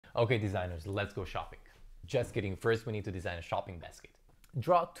Okay, designers, let's go shopping. Just kidding, first we need to design a shopping basket.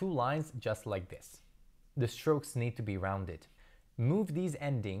 Draw two lines just like this. The strokes need to be rounded. Move these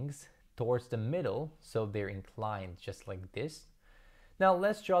endings towards the middle so they're inclined just like this. Now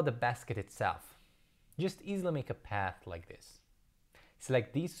let's draw the basket itself. Just easily make a path like this.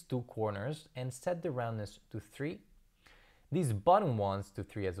 Select these two corners and set the roundness to 3. These bottom ones to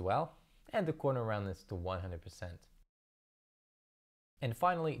 3 as well, and the corner roundness to 100%. And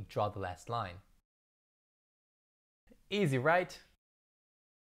finally, draw the last line. Easy, right?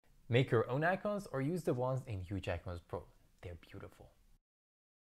 Make your own icons or use the ones in Huge Icons Pro. They're beautiful.